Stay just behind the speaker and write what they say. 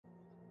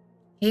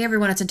Hey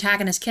everyone, it's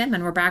AntagonistKim,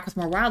 and we're back with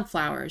more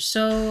Wyldeflowers.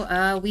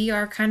 So, we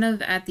are kind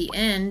of at the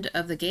end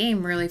of the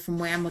game, really, from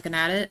the way I'm looking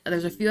at it.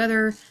 There's a few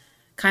other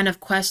kind of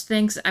quest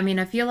things. I mean,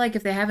 I feel like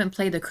if they haven't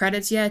played the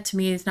credits yet, to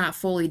me it's not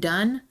fully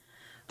done.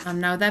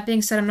 Now, with that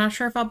being said, I'm not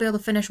sure if I'll be able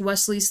to finish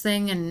Wesley's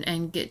thing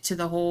and get to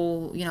the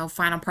whole,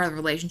 final part of the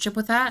relationship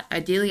with that.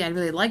 Ideally, I'd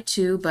really like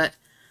to, but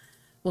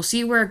we'll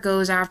see where it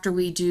goes after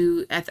we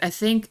do. I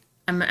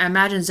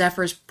imagine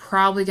Zephyr's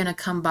probably going to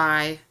come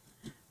by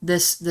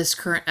this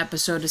current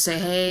episode to say,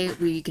 hey,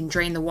 we can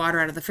drain the water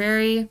out of the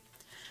ferry.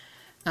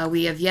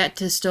 We have yet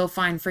to still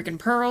find freaking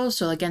pearls,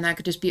 so again, that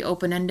could just be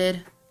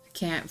open-ended.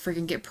 Can't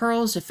freaking get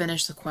pearls to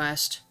finish the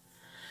quest.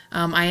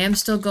 I am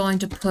still going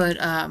to put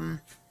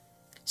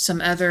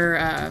some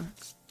other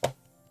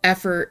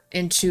effort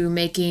into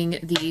making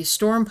the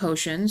storm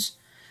potions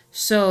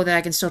so that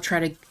I can still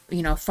try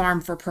to,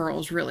 farm for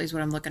pearls, really, is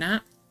what I'm looking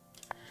at.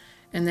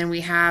 And then we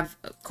have,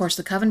 of course,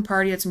 the Coven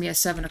Party. That's going to be at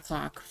 7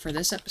 o'clock for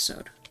this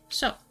episode.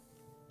 So,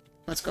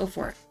 let's go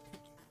for it.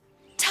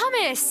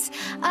 Thomas!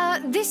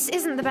 This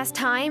isn't the best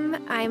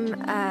time.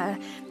 I'm,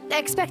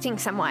 expecting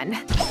someone.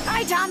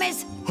 Hi,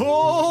 Thomas!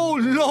 Oh,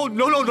 no,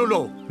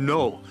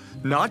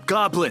 not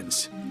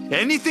goblins.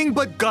 Anything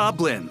but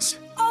goblins.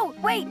 Oh,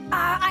 wait,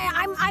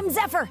 I'm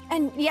Zephyr,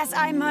 and yes,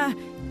 I'm,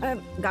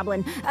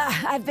 goblin.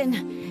 I've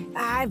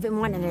been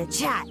wanting to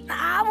chat.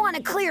 I want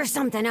to clear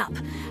something up.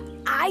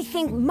 I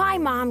think my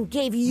mom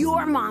gave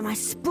your mom a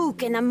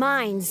spook in the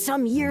mines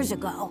some years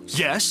ago.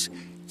 Yes.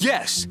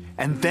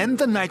 And then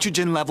the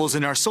nitrogen levels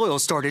in our soil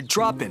started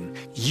dropping.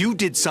 You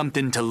did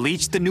something to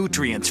leach the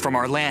nutrients from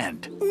our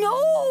land.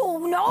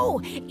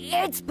 No.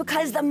 It's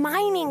because the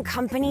mining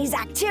company's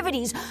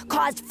activities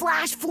caused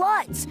flash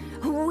floods.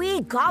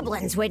 We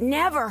goblins would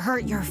never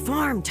hurt your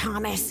farm,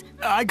 Thomas.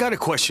 I got a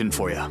question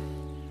for you.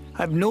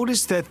 I've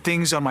noticed that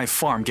things on my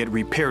farm get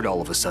repaired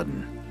all of a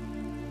sudden.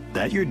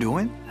 That you're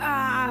doing?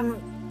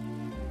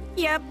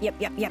 Yep.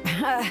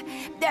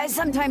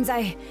 Sometimes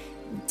I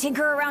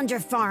tinker around your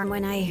farm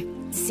when I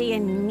see a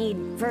need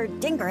for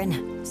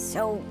tinkering.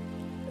 So,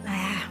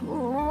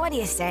 what do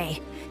you say?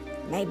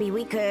 Maybe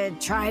we could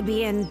try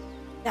being,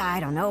 I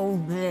don't know,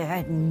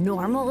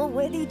 normal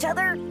with each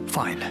other?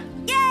 Fine.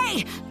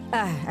 Yay!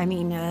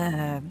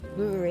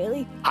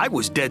 Really? I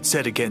was dead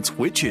set against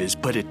witches,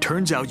 but it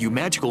turns out you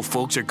magical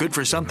folks are good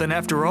for something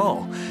after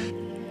all.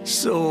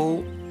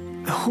 So,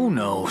 who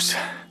knows?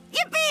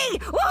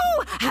 Yippee!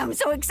 Woo! I'm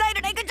so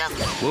excited I could just...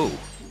 Whoa.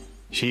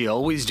 She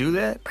always do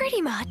that?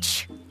 Pretty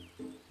much.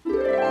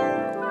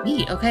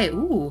 Neat. Okay,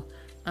 ooh.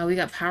 We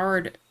got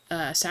powered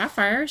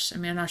sapphires. I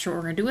mean, I'm not sure what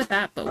we're going to do with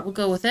that, but we'll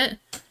go with it.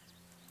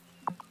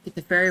 Get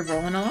the ferry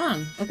rolling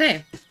along.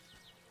 Okay.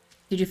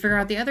 Did you figure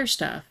out the other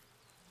stuff?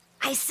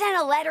 I sent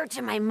a letter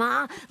to my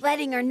ma,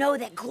 letting her know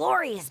that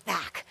Glory is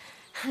back.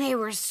 They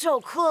were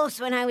so close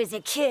when I was a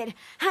kid.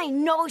 I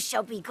know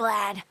she'll be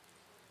glad.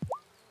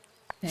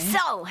 Okay.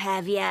 So,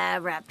 have you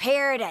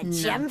repaired a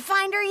gem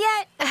finder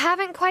yet? I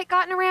haven't quite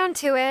gotten around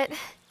to it.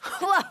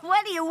 Well,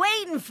 what are you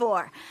waiting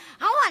for?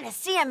 I want to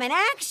see him in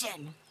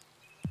action.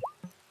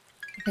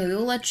 Okay,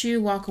 we'll let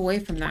you walk away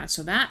from that.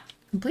 So that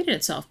completed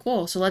itself.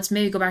 Cool. So let's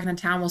maybe go back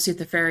into town. We'll see if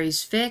the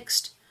ferry's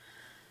fixed.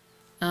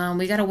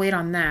 We gotta wait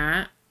on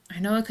that. I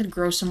know I could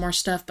grow some more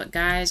stuff, but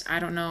guys, I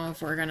don't know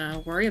if we're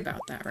gonna worry about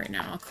that right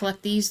now. I'll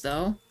collect these,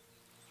 though.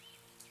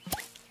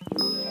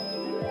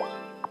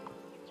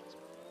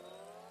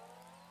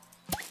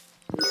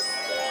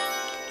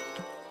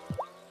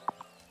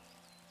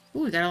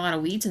 Ooh, we got a lot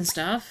of weeds and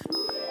stuff.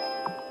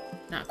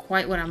 Not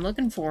quite what I'm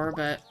looking for,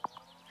 but...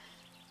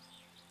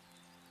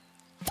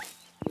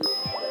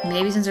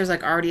 maybe since there's,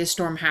 like, already a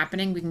storm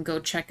happening, we can go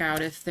check out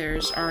if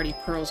there's already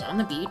pearls on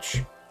the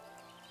beach.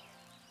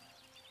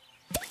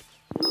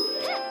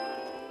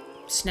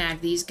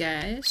 Snag these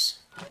guys.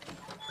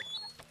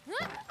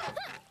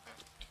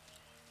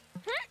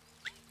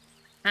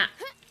 Ah,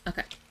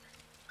 okay.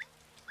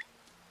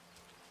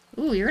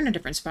 Ooh, you're in a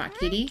different spot,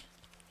 kitty.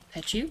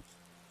 Pet you.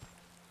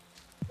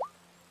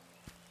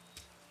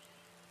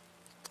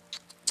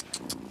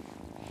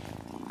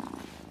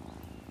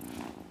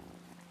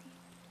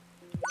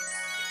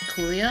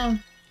 Coolio.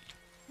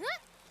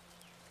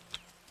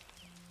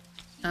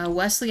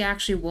 Wesley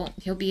actually won't.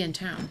 He'll be in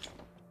town.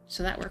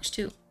 So that works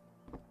too.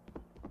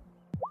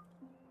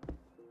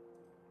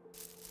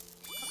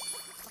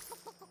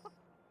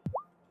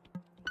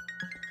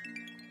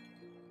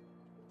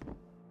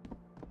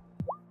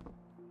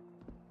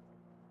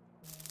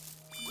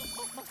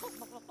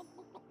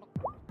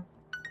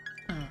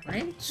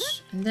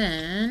 Alright. And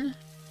then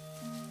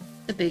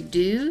the big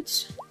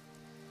dudes.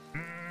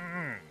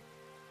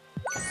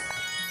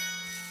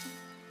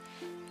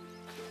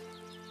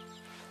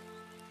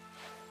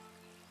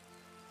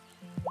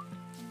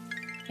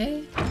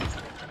 Okay.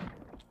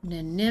 And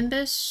then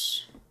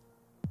Nimbus.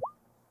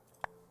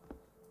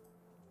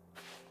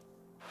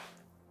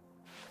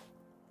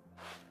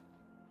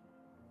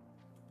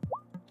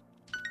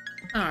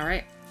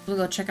 Alright. We'll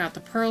go check out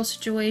the pearl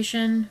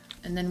situation,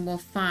 and then we'll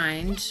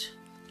find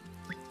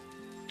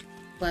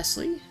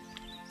Wesley.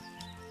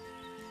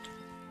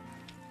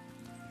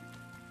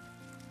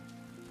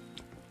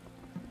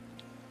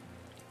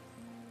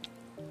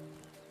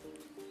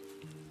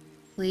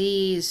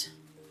 Please.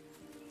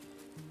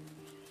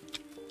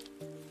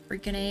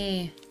 Freaking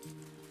A.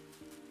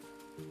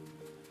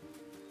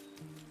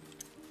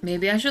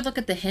 Maybe I should look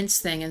at the hints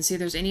thing and see if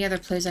there's any other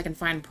place I can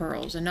find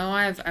pearls. I know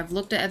I've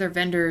looked at other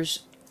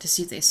vendors to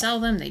see if they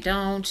sell them. They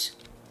don't.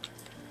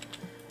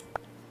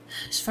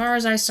 As far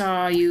as I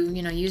saw,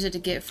 you know, use it to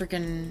get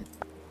freaking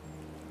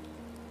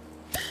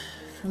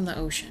from the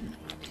ocean,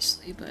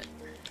 obviously, but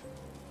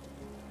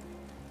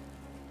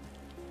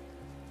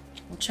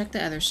we'll check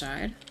the other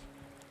side.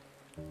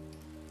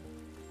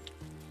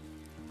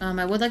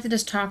 I would like to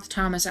just talk to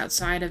Thomas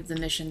outside of the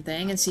mission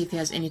thing and see if he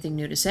has anything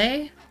new to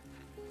say.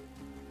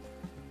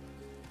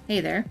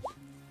 Hey there.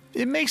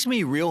 It makes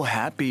me real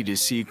happy to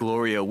see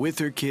Gloria with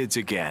her kids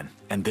again,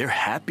 and they're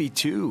happy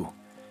too.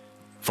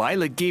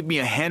 Violet gave me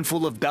a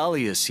handful of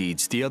dahlia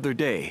seeds the other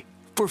day,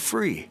 for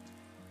free.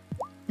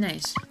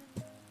 Nice.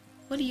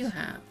 What do you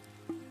have?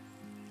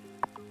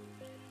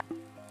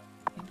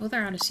 Both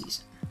are out of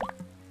season.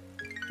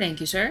 Thank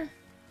you, sir.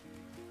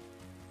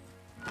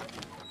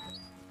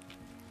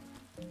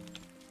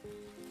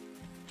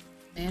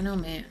 Man, oh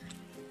man.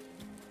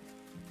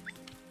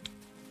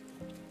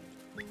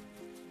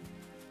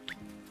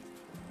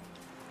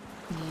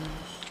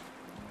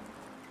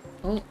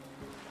 Oh.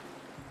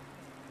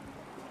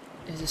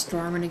 Is the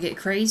storm gonna get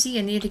crazy?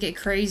 I need to get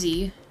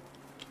crazy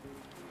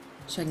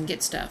so I can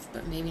get stuff,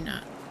 but maybe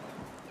not.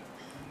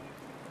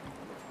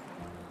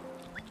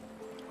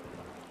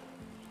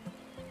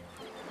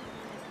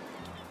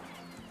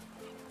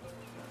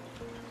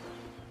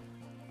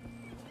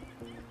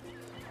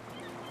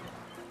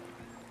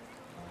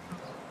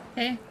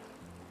 Hey,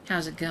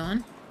 how's it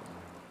going?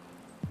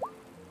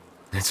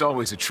 It's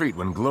always a treat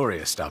when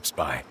Gloria stops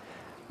by.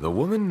 The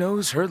woman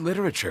knows her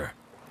literature.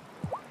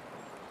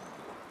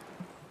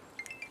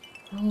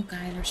 Oh,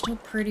 guys, we're still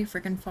pretty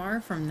freaking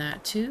far from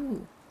that,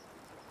 too.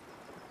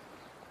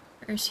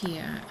 Where's he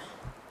at?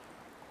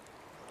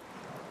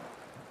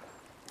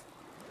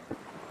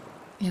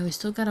 Yeah, we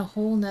still got a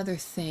whole nother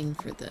thing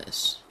for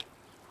this.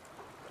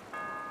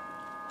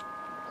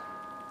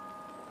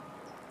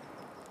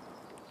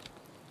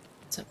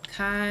 What's up,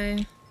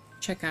 Kai?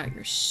 Check out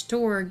your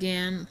store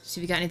again. See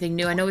if you got anything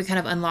new. I know we kind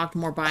of unlocked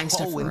more buying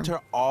stuff All for him. winter,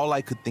 all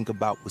I could think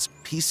about was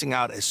piecing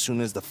out as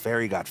soon as the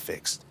ferry got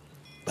fixed.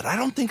 But I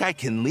don't think I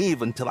can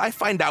leave until I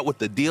find out what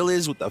the deal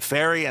is with the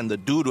ferry and the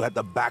dude who had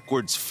the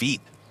backwards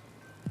feet.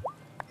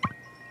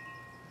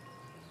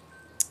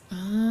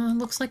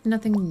 Looks like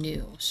nothing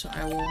new, so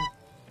I will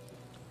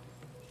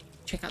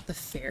check out the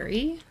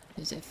ferry.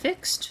 Is it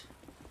fixed?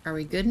 Are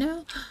we good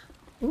now?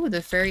 Ooh,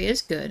 the ferry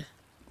is good.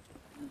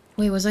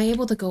 Wait, was I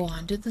able to go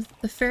on to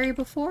the ferry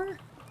before?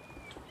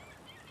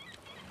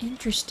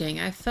 Interesting.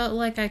 I felt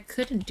like I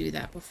couldn't do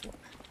that before.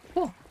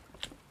 Cool.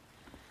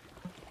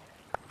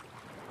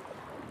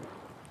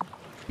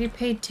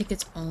 Prepaid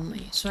tickets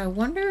only. So I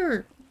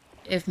wonder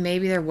if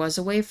maybe there was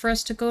a way for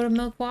us to go to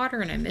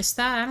Milkwater and I missed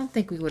that. I don't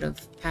think we would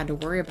have had to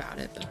worry about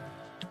it, but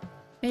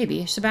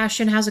maybe.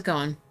 Sebastian, how's it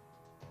going?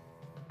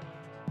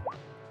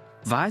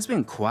 Vi's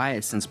been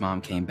quiet since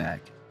Mom came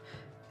back.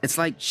 It's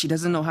like she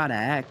doesn't know how to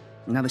act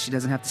now that she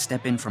doesn't have to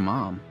step in for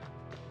Mom.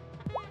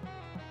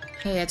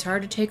 Hey, it's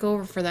hard to take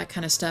over for that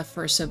kind of stuff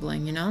for a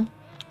sibling, you know?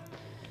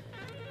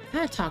 I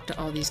had talked to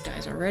all these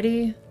guys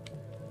already.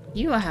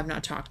 You I have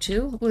not talked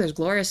to. Oh, there's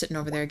Gloria sitting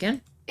over there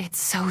again. It's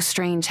so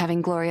strange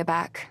having Gloria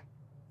back.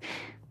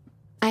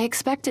 I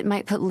expect it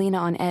might put Lena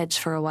on edge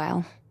for a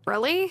while.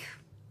 Really?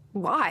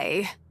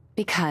 Why?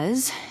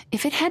 Because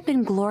if it had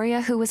been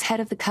Gloria who was head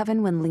of the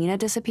coven when Lena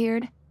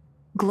disappeared,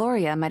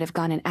 Gloria might have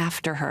gone in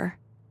after her,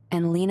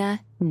 and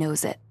Lena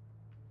knows it.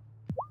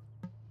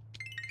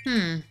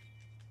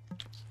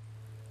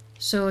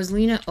 So is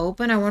Lena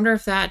open? I wonder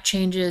if that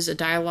changes a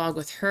dialogue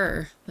with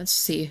her. Let's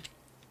see.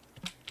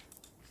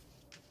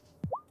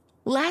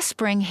 Last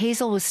spring,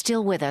 Hazel was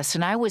still with us,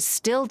 and I was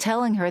still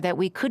telling her that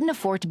we couldn't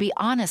afford to be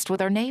honest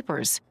with our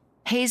neighbors.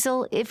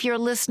 Hazel, if you're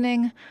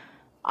listening,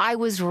 I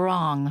was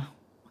wrong.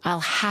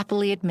 I'll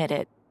happily admit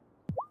it.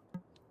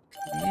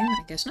 Okay,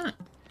 I guess not.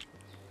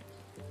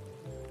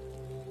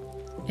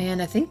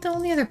 And I think the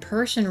only other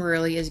person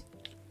really is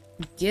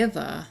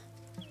Giva.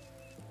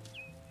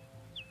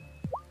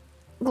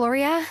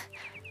 Gloria,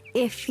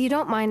 if you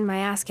don't mind my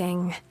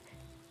asking,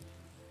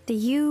 do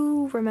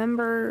you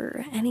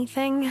remember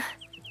anything?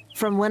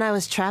 From when I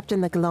was trapped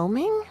in the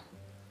gloaming?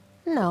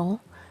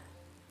 No.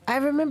 I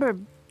remember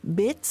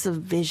bits of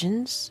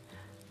visions.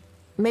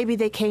 Maybe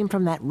they came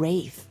from that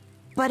wraith.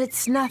 But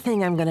it's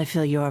nothing I'm gonna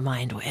fill your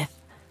mind with.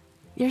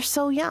 You're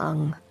so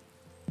young.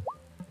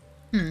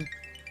 I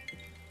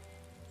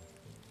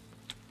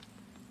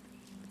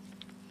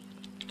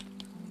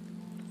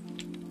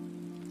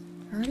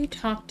already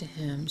talked to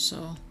him,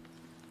 so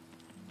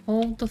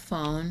hold the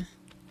phone.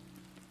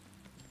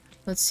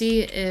 Let's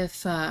see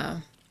if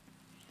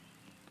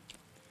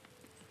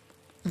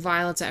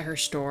Violet's at her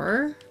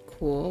store.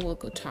 Cool, we'll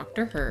go talk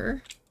to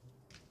her.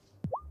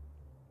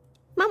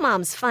 My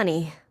mom's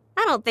funny.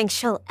 I don't think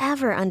she'll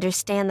ever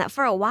understand that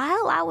for a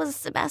while I was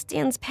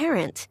Sebastian's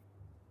parent.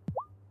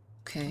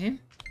 Okay,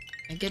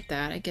 I get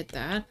that, I get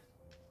that.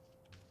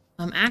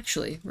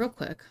 Actually, real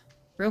quick.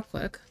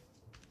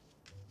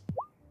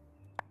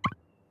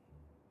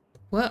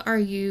 What are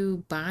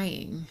you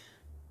buying?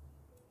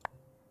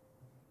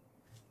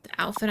 The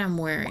outfit I'm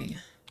wearing.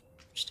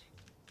 Interesting.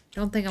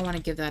 Don't think I want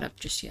to give that up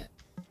just yet.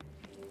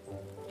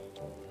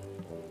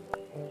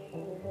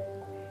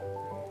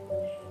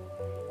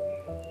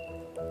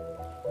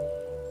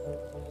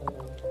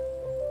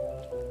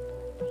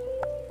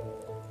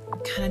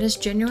 God, I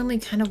just genuinely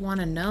kind of want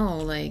to know,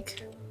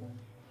 like...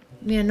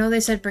 I mean, I know they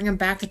said bring him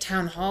back to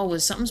Town Hall.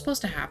 Was something supposed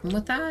to happen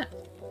with that?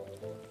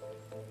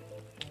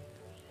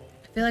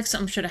 I feel like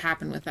something should have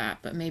happened with that,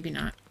 but maybe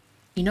not.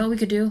 You know what we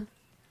could do?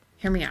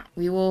 Hear me out.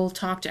 We will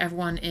talk to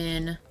everyone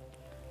in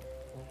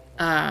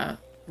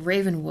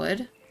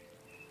Ravenwood.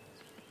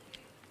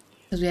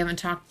 Because we haven't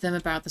talked to them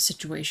about the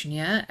situation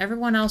yet.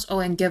 Everyone else... Oh,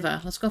 and Giva.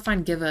 Let's go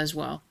find Giva as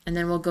well. And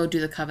then we'll go do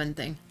the Coven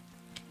thing.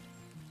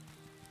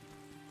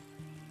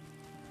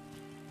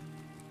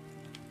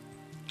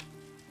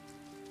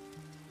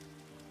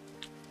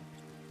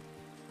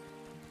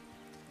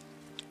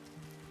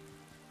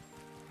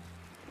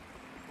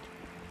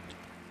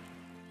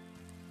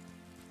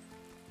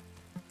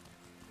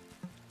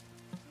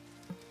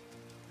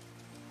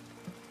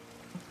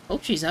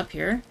 Hope she's up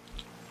here.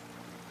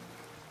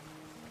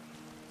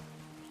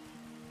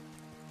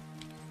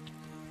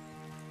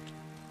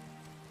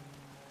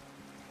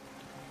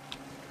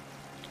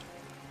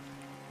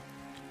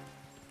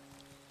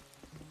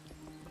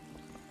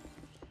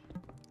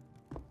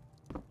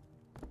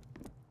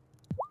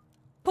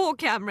 Poor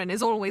Cameron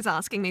is always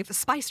asking me for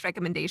spice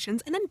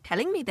recommendations and then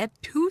telling me they're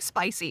too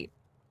spicy.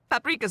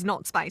 Paprika's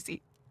not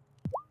spicy.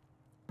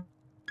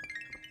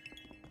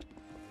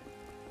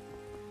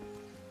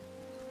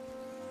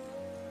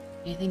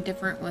 Anything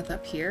different with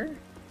up here?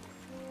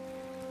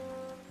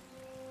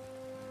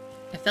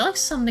 I feel like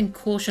something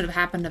cool should have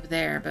happened up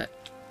there, but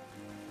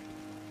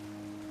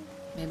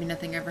maybe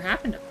nothing ever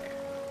happened up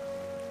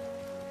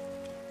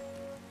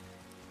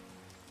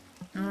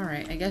there.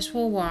 Alright, I guess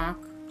we'll walk.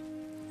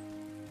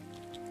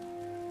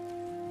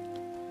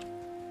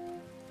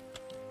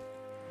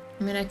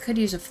 I mean, I could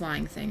use a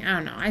flying thing. I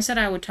don't know. I said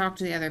I would talk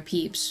to the other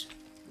peeps.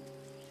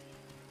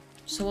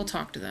 So we'll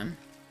talk to them.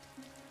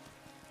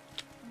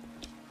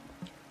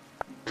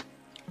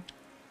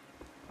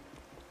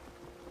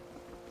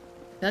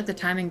 I feel like the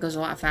timing goes a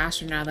lot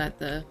faster now that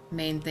the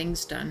main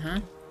thing's done, huh?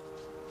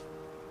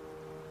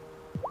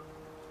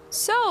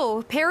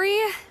 So, Perry,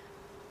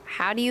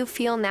 how do you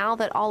feel now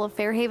that all of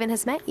Fairhaven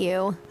has met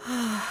you?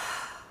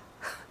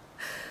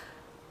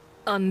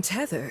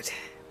 Untethered.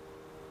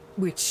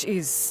 Which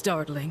is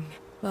startling,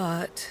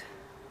 but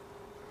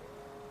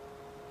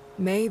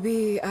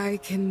maybe I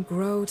can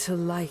grow to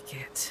like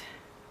it.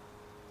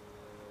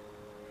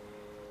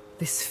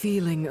 This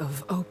feeling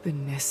of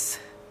openness.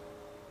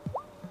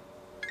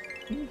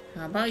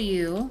 How about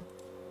you?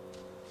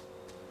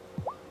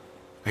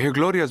 I hear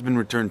Gloria's been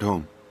returned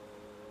home.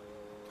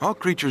 All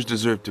creatures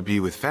deserve to be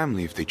with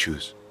family if they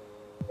choose.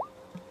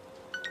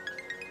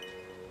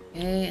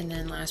 Okay, and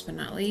then last but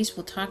not least,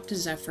 we'll talk to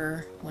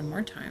Zephyr one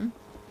more time.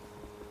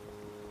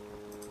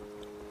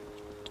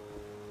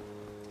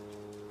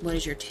 What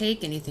is your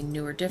take? Anything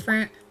new or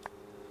different?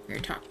 Here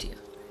to talk to you.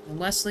 And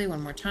Wesley,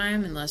 one more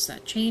time, unless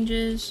that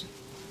changes.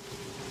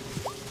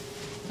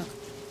 Okay.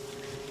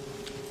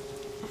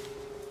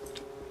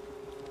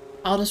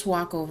 I'll just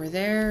walk over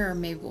there, or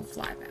maybe we'll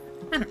fly back.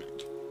 I don't know.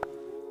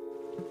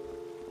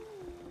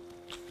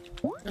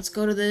 Let's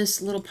go to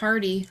this little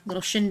party,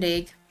 little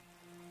shindig.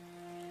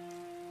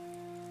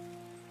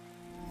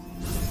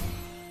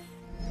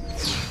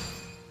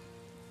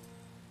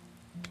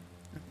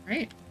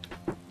 Alright.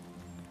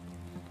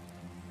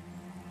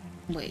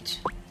 Wait.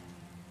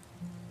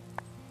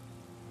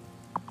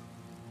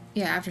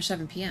 Yeah, after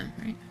 7 p.m.,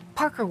 right?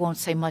 Parker won't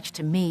say much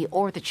to me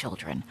or the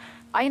children.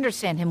 I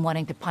understand him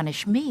wanting to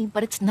punish me,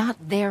 but it's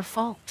not their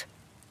fault.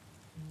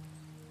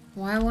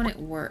 Why won't it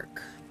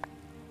work?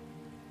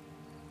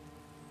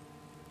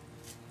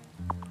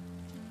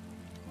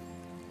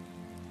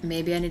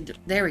 Maybe I need to...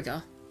 There we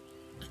go.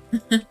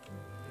 I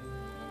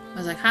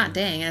was like, hot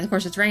dang, and of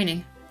course it's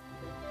raining.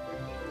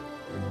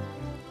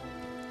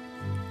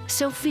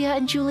 Sophia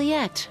and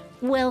Juliet,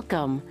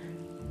 welcome.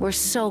 We're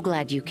so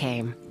glad you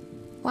came.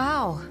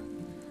 Wow.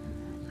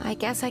 I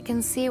guess I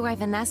can see why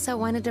Vanessa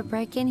wanted to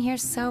break in here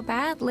so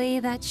badly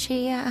that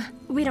she,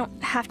 We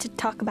don't have to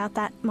talk about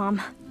that,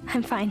 Mom.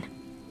 I'm fine.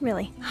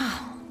 Really.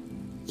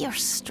 You're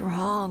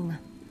strong.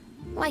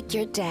 Like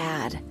your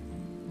dad.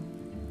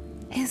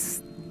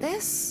 Is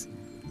this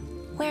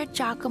where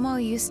Giacomo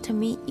used to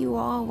meet you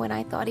all when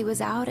I thought he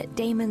was out at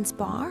Damon's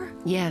bar?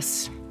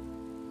 Yes.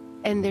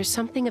 And there's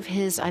something of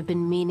his I've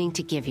been meaning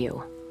to give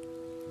you.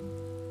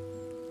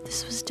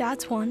 This was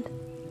Dad's wand.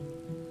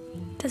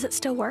 Does it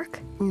still work?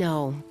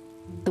 No.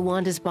 The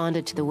wand is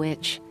bonded to the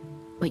witch,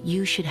 but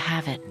you should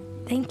have it.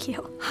 Thank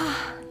you.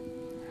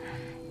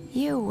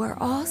 You were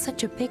all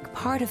such a big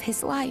part of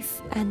his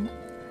life, and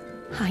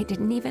I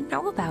didn't even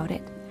know about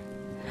it.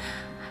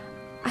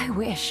 I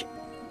wish...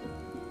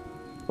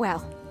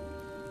 Well,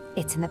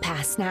 It's in the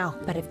past now,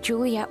 but if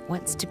Juliet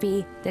wants to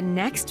be the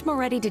next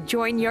Moretti to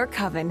join your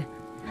coven,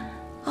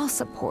 I'll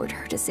support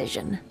her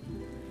decision.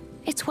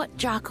 It's what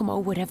Giacomo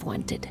would have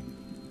wanted.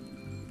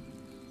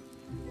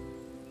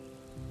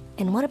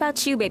 And what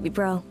about you, baby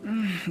bro?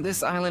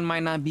 This island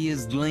might not be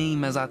as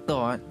lame as I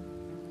thought.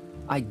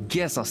 I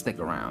guess I'll stick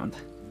around.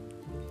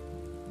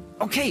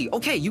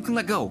 Okay, you can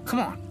let go. Come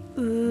on.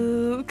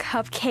 Ooh,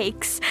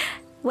 cupcakes.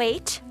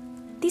 Wait,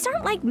 these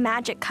aren't like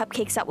magic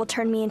cupcakes that will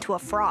turn me into a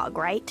frog,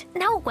 right?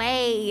 No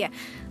way.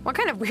 What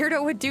kind of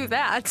weirdo would do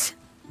that?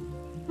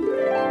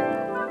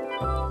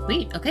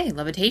 Sweet. Okay,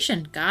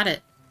 levitation. Got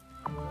it.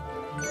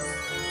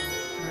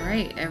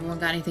 Alright, everyone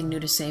got anything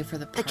new to say for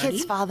the party? The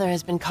kid's father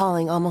has been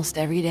calling almost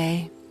every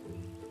day.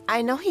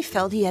 I know he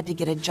felt he had to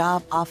get a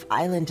job off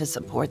island to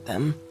support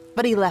them,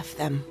 but he left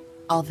them,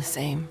 all the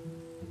same.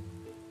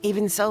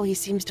 Even so, he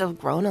seems to have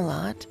grown a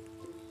lot.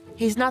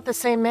 He's not the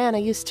same man I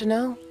used to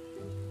know.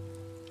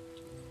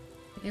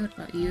 Okay, what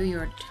about you? You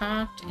already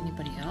talked.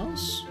 Anybody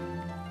else?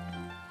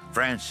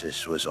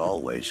 Francis was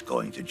always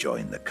going to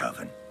join the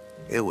coven.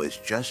 It was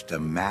just a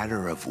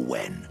matter of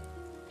when.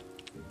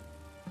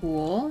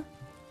 Cool.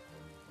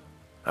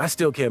 I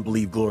still can't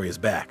believe Gloria's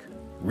back.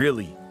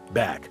 Really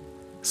back.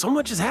 So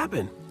much has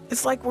happened.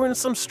 It's like we're in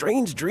some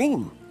strange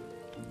dream.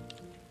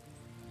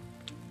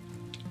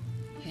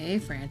 Hey,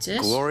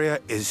 Francis. Gloria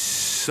is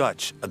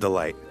such a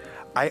delight.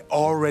 I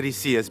already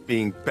see us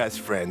being best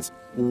friends.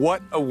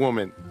 What a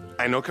woman.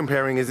 I know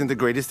comparing isn't the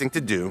greatest thing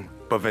to do,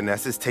 but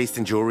Vanessa's taste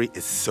in jewelry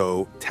is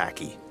so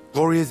tacky.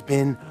 Gloria's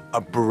been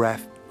a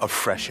breath of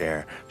fresh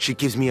air. She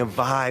gives me a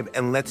vibe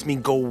and lets me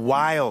go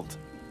wild.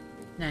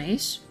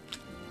 Nice.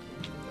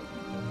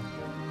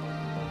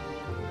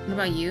 What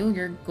about you?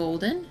 You're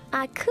golden?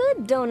 I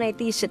could donate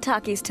these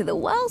shiitakes to the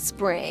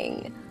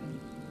wellspring.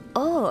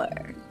 Or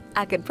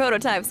I could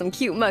prototype some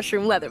cute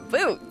mushroom leather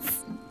boots.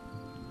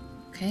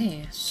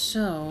 Okay,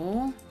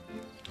 so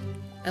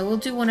I will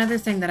do one other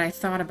thing that I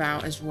thought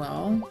about as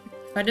well.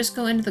 If I just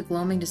go into the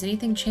gloaming, does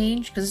anything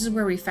change? Because this is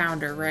where we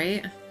found her,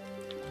 right?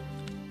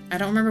 I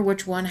don't remember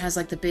which one has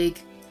like the big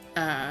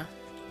other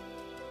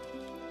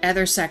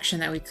section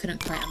that we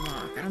couldn't quite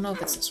unlock. I don't know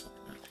if it's this one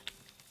or not.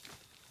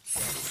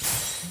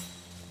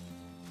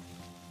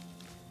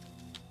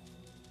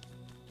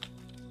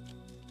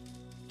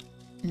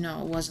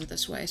 No, it wasn't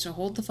this way. So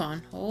hold the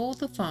phone. Hold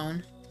the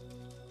phone.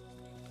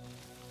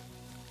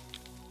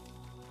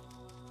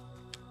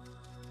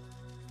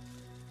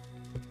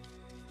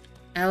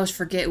 I always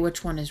forget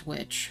which one is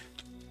which.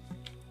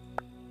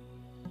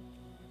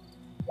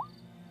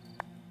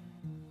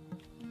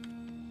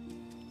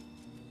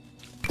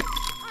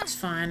 It's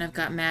fine. I've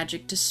got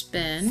magic to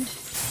spend.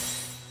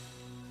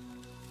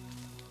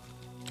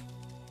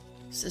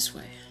 It's this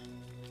way.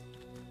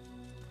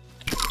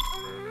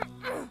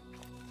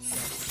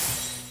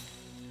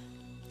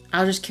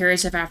 I was just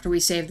curious if after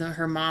we saved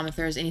her mom, if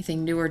there was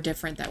anything new or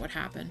different that would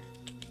happen.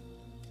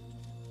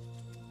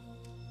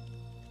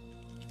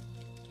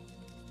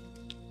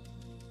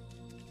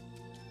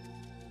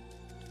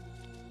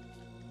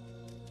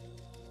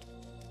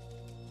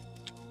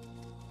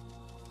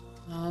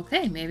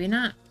 Okay, maybe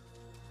not.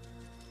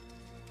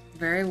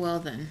 Very well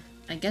then.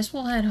 I guess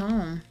we'll head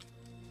home.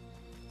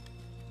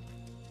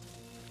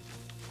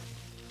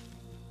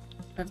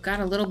 If I've got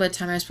a little bit of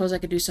time, I suppose I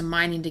could do some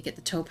mining to get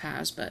the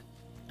topaz, but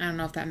I don't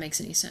know if that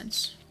makes any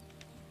sense.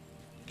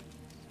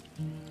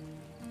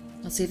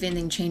 Let's see if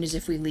anything changes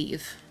if we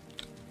leave.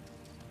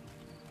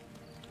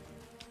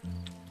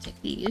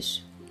 Take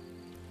these.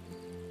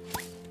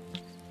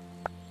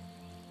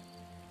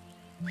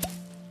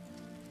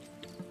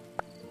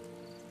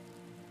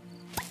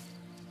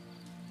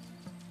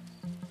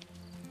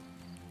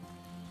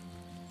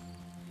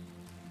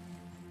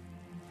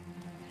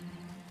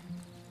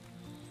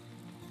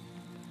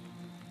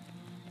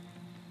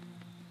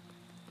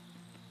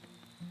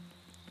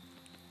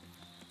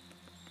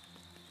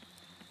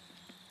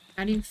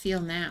 How do you feel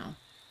now?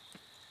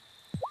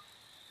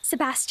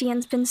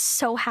 Sebastian's been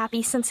so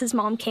happy since his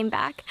mom came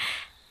back.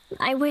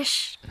 I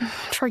wish...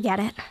 Forget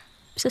it.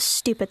 It's a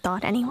stupid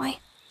thought anyway.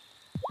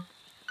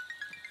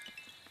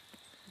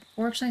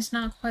 Fortunately, it's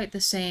not quite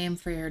the same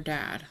for your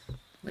dad,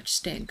 which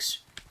stinks,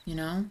 you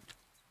know?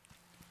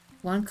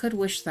 One could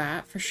wish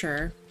that, for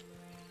sure.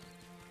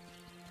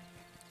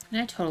 And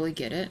I totally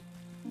get it.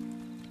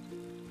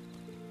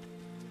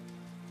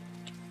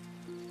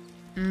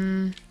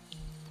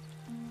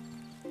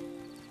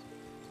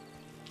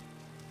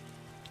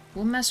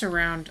 We'll mess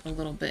around a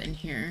little bit in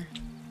here.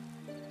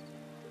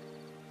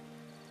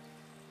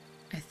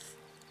 I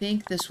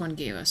think this one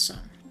gave us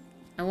some.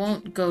 I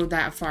won't go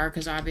that far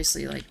because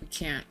obviously, like, we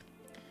can't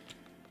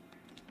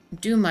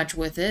do much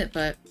with it,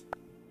 but...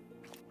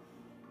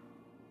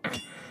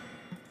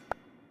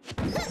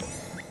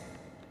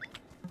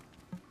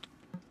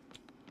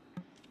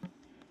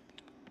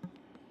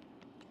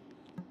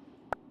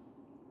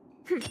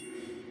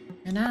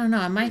 And I don't know,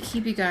 I might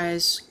keep you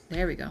guys...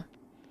 There we go.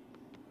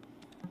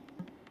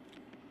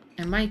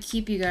 I might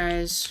keep you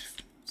guys,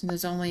 since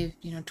there's only,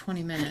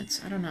 20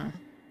 minutes. I don't know.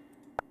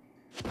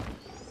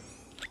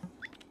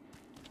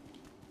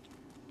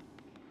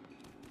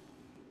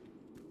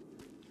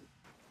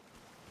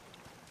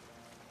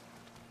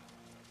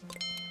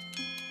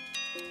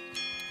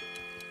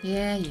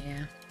 Yeah,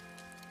 yeah.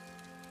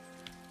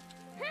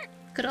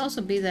 Could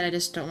also be that I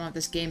just don't want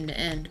this game to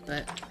end,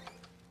 but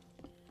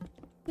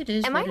it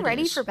is. Am I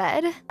ready for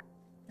bed?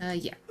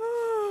 Yeah.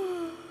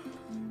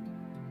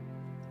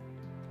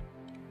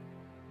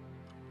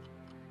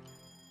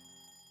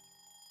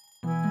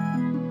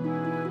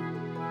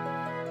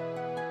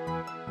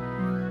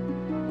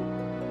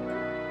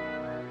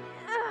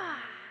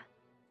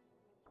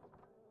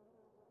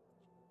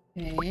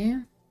 Okay.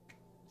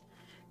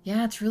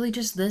 Yeah, it's really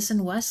just this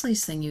and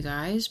Wesley's thing, you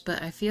guys,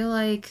 but I feel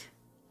like...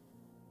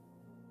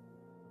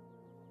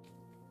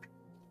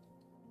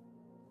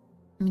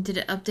 I mean, did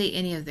it update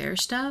any of their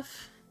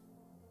stuff?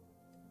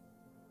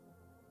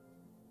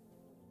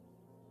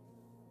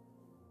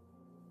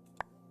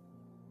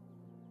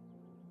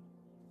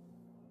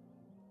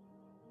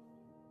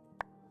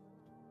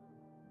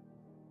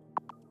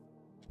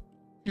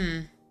 Hmm.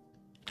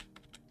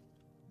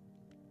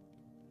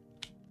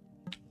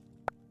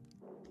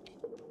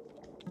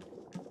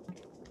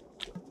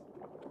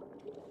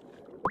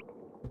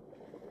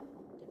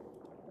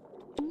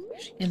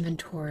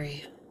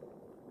 Inventory.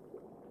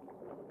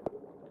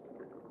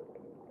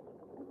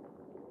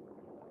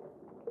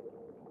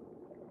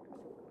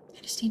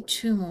 I just need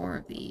 2 more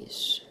of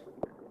these.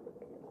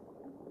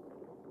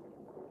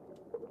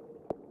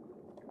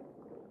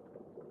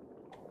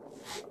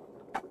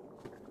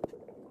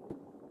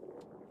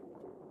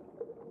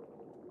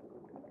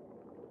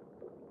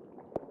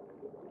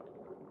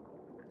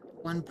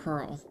 One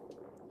pearl.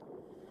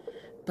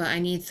 But I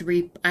need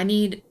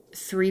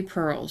 3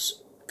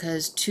 pearls.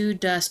 Because 2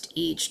 dust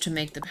each to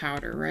make the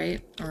powder,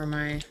 right? Or am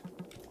I...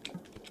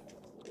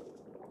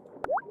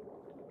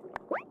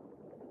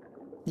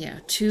 Yeah,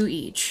 2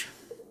 each.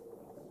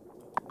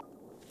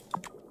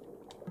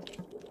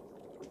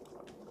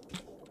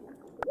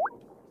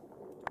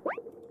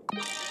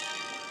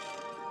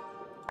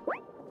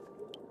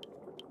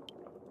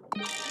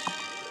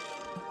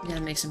 We gotta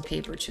make some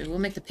paper too. We'll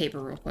make the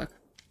paper real quick.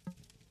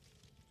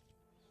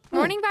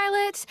 Morning,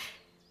 Violet!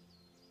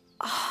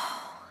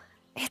 Oh,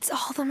 it's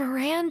all the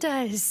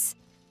Mirandas.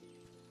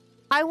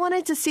 I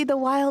wanted to see the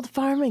Wylde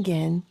farm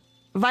again.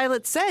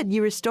 Violet said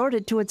you restored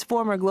it to its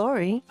former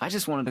glory. I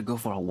just wanted to go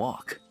for a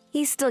walk.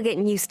 He's still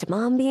getting used to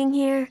Mom being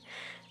here,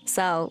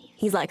 so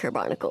he's like her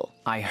barnacle.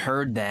 I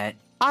heard that.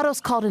 Otto's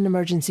called an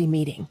emergency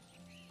meeting.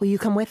 Will you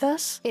come with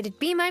us? It'd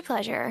be my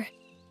pleasure.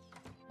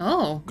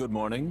 Oh. Good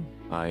morning.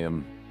 I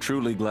am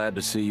truly glad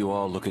to see you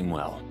all looking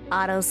well.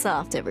 Otto's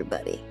soft,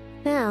 everybody.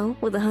 Now,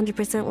 with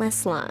 100% less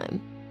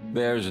slime.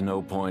 There's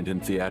no point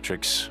in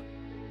theatrics.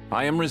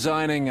 I am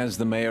resigning as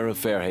the mayor of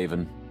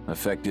Fairhaven,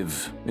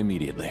 effective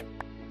immediately.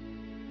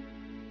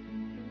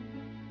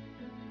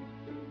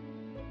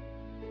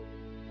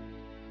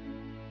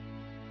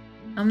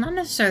 I'm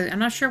not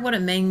sure what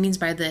it means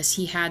by this.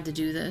 He had to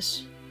do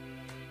this.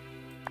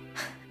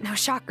 No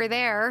shocker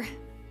there.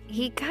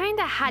 He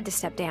kinda had to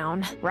step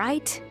down.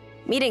 Right?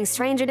 Meeting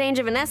stranger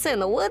danger Vanessa in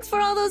the woods for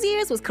all those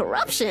years was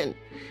corruption.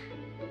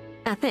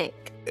 I think.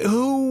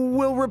 Who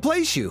will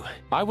replace you?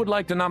 I would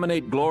like to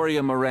nominate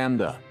Gloria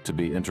Miranda to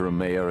be interim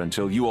mayor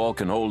until you all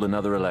can hold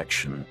another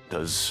election.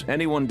 Does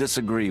anyone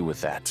disagree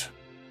with that?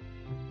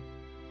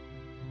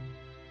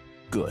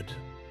 Good.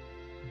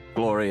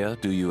 Gloria,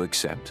 do you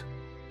accept?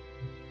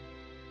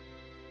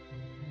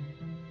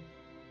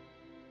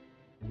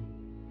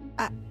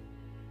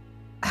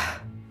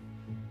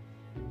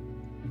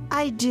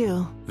 I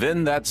do.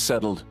 Then that's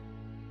settled.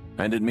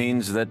 And it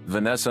means that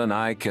Vanessa and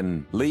I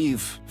can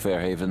leave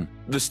Fairhaven.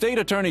 The State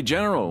Attorney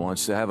General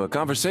wants to have a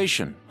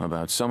conversation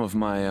about some of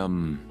my,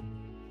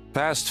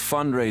 past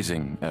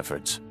fundraising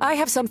efforts. I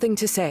have something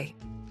to say.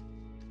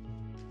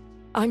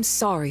 I'm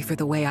sorry for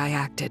the way I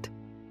acted.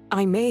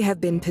 I may have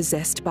been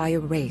possessed by a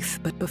wraith,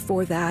 but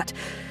before that,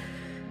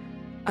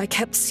 I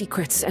kept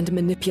secrets and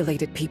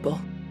manipulated people.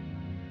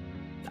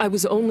 I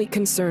was only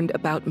concerned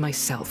about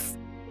myself.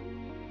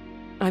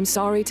 I'm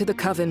sorry to the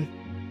Coven.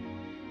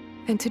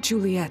 And to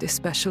Juliet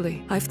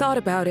especially. I've thought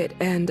about it,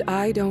 and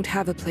I don't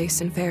have a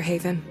place in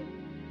Fairhaven.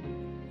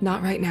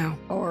 Not right now.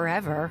 Or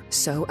ever.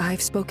 So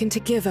I've spoken to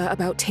Giva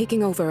about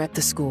taking over at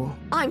the school.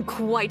 I'm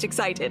quite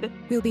excited.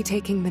 We'll be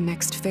taking the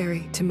next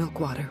ferry to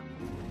Milkwater.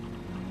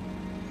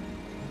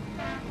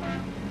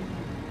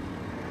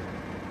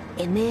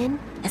 And then,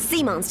 a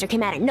sea monster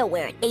came out of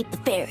nowhere and ate the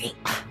ferry.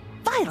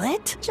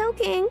 Violet!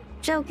 Joking,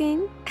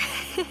 joking.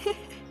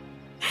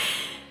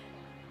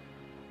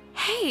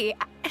 Hey,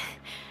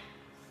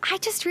 I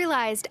just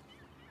realized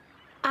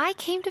I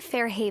came to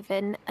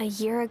Fairhaven a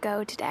year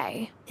ago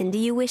today. And do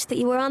you wish that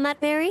you were on that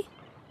ferry?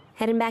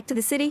 Heading back to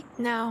the city?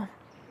 No.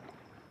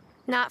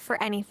 Not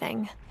for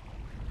anything.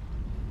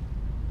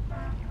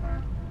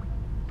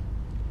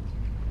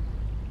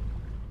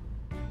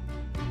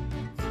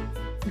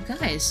 You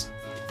guys.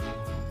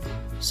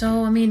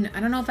 So, I mean, I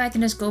don't know if I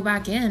can just go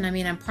back in. I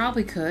mean, I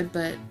probably could,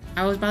 but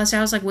I was about to say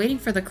I was like waiting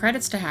for the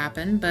credits to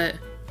happen, but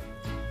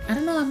I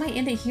don't know, I might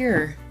end it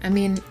here. I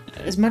mean,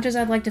 as much as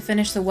I'd like to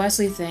finish the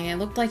Wesley thing, it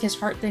looked like his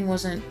heart thing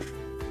wasn't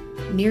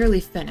nearly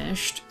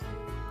finished.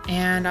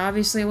 And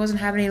obviously I wasn't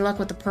having any luck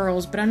with the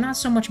pearls, but I'm not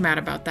so much mad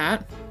about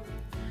that.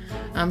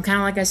 Kind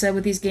of like I said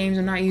with these games,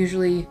 I'm not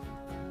usually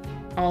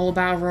all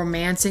about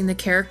romancing the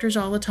characters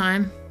all the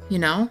time, you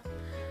know?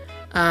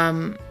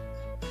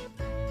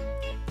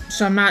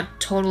 So I'm not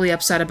totally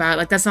upset about it.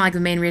 Like, that's not like the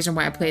main reason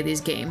why I play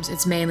these games.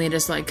 It's mainly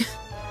just like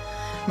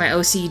my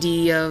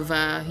OCD of,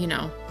 you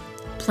know,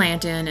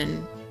 planting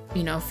and,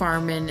 you know,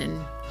 farming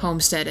and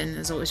homesteading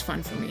is always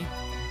fun for me.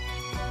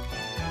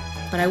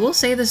 But I will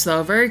say this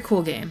though, very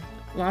cool game.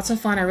 Lots of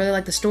fun. I really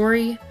like the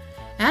story.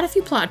 I had a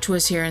few plot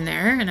twists here and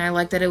there, and I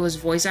like that it was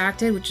voice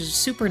acted, which is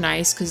super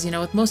nice because, you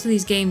know, with most of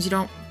these games, you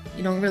don't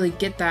really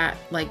get that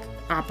like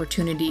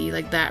opportunity,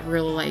 like that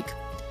real like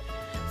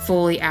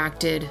fully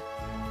acted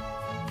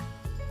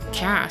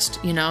cast,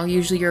 you know?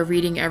 Usually you're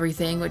reading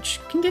everything, which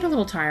can get a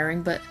little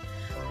tiring, but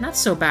not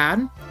so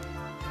bad.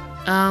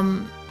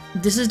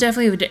 This is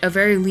definitely a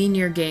very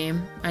linear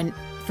game,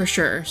 for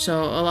sure.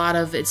 So a lot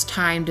of it's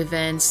timed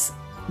events,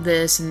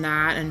 this and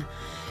that, and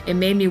it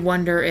made me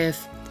wonder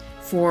if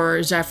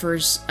for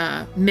Zephyr's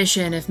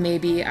mission, if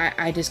maybe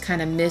I just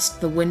kind of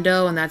missed the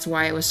window and that's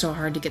why it was so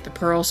hard to get the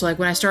pearls. So like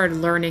when I started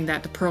learning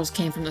that the pearls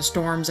came from the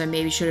storms, I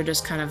maybe should have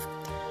just kind of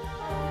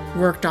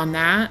worked on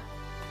that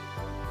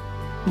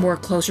more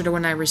closer to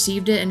when I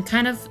received it, and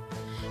kind of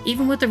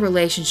even with the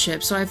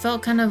relationship. So I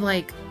felt kind of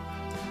like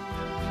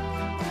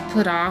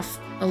put off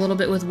a little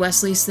bit with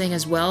Wesley's thing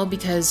as well,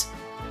 because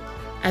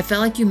I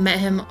felt like you met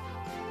him,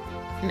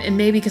 and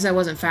maybe because I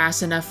wasn't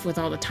fast enough with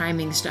all the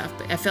timing stuff,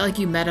 but I felt like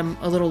you met him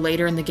a little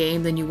later in the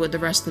game than you would the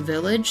rest of the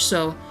village,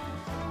 so,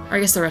 or I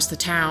guess the rest of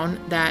the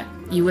town, that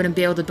you wouldn't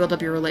be able to build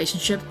up your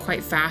relationship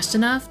quite fast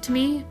enough to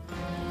me.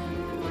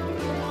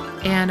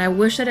 And I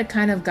wish that it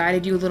kind of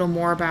guided you a little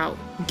more about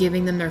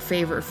giving them their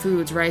favorite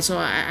foods, right? So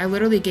I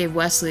literally gave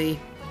Wesley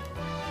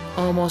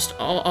almost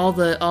all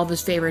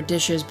his favorite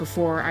dishes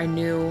before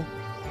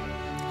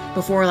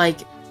like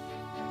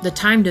the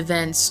timed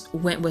events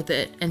went with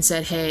it and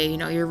said, hey, you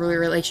know, your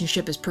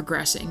relationship is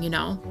progressing, you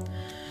know?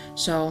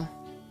 So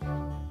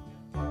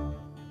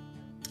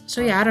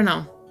yeah, I don't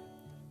know.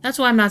 That's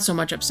why I'm not so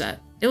much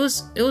upset. It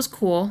was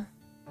cool.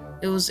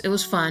 It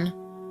was fun.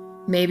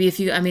 Maybe if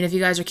you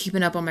guys are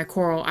keeping up on my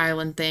Coral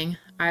Island thing,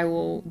 I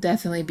will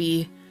definitely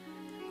be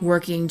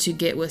working to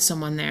get with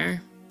someone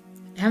there.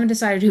 I haven't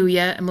decided who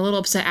yet. I'm a little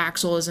upset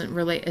Axel isn't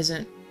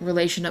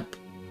relationship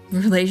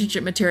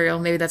material.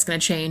 Maybe that's gonna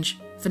change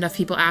if enough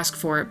people ask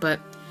for it,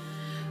 but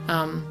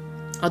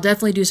I'll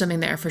definitely do something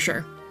there for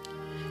sure.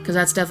 Because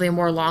that's definitely a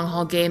more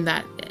long-haul game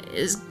that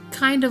is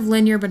kind of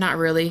linear, but not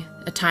really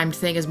a timed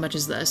thing as much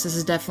as this.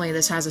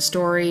 This has a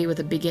story with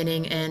a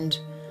beginning and,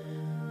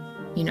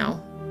 you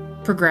know,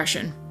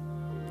 progression.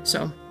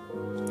 So,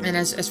 and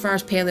as far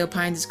as Paleo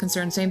Pines is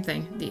concerned, same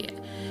thing.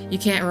 You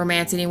can't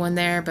romance anyone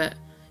there, but,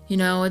 you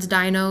know, it's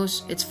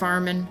dinos, it's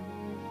farming.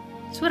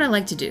 It's what I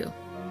like to do.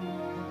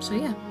 So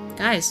yeah,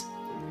 guys,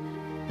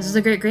 this is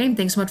a great game.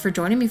 Thanks so much for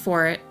joining me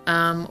for it.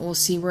 We'll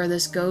see where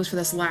this goes for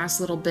this last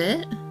little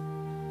bit.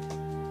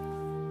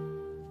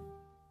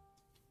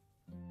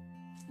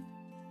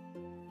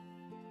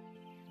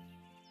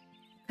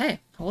 Hey,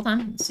 hold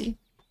on, let's see.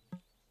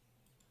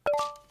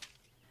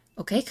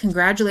 Okay,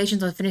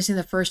 congratulations on finishing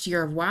the first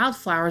year of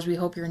Wyldeflowers. We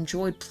hope you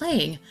enjoyed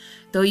playing.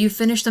 Though you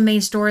finished the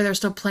main story, there's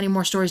still plenty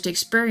more stories to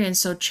experience,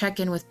 so check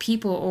in with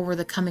people over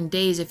the coming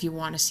days if you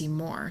want to see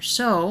more.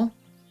 So,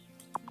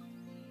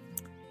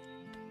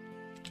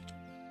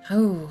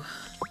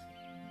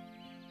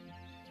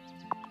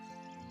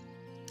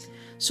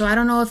 so I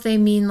don't know if they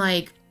mean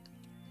like,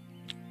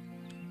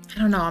 I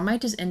don't know, I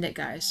might just end it,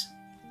 guys.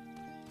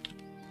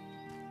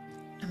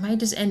 I might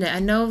just end it.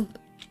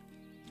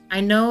 I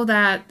know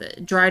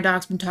that Dry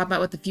Dock's been talking about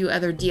with a few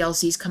other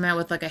DLCs coming out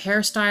with like a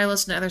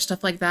hairstylist and other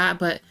stuff like that,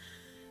 but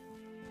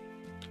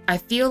I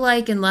feel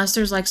like unless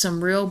there's like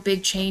some real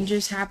big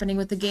changes happening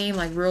with the game,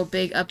 like real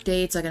big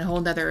updates, like a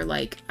whole nother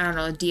like, I don't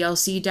know, a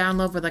DLC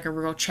download with like a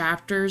real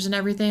chapters and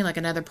everything, like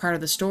another part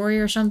of the story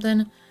or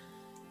something,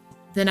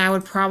 then I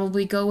would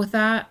probably go with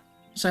that.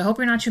 So I hope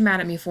you're not too mad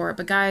at me for it.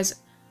 But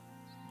guys,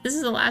 this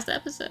is the last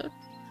episode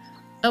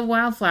of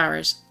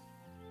Wyldeflowers.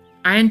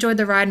 I enjoyed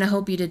the ride and I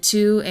hope you did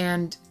too,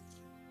 and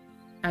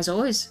as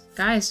always,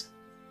 guys,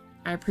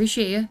 I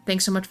appreciate you.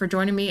 Thanks so much for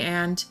joining me,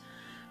 and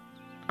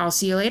I'll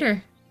see you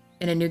later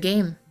in a new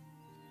game.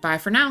 Bye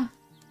for now.